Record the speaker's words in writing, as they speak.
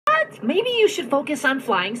What? Maybe you should focus on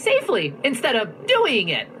flying safely instead of doing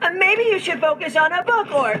it. Maybe you should focus on a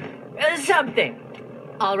book or something.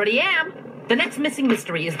 Already am. The next missing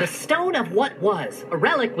mystery is the Stone of What Was, a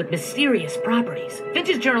relic with mysterious properties.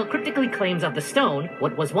 Finch's journal cryptically claims of the stone,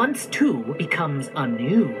 what was once two becomes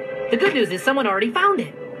anew. The good news is someone already found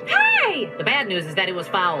it. Hey! The bad news is that it was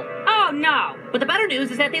foul. Oh, no! But the better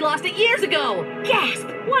news is that they lost it years ago. Gasp!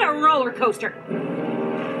 What a roller coaster!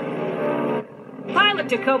 Pilot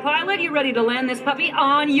to co-pilot, you ready to land this puppy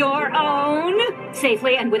on your own?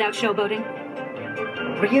 Safely and without showboating?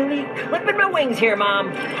 Really? Clipping my wings here,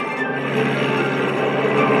 Mom.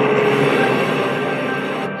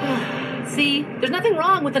 See, there's nothing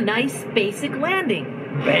wrong with a nice, basic landing.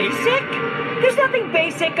 Basic? There's nothing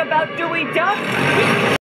basic about Dewey Duck.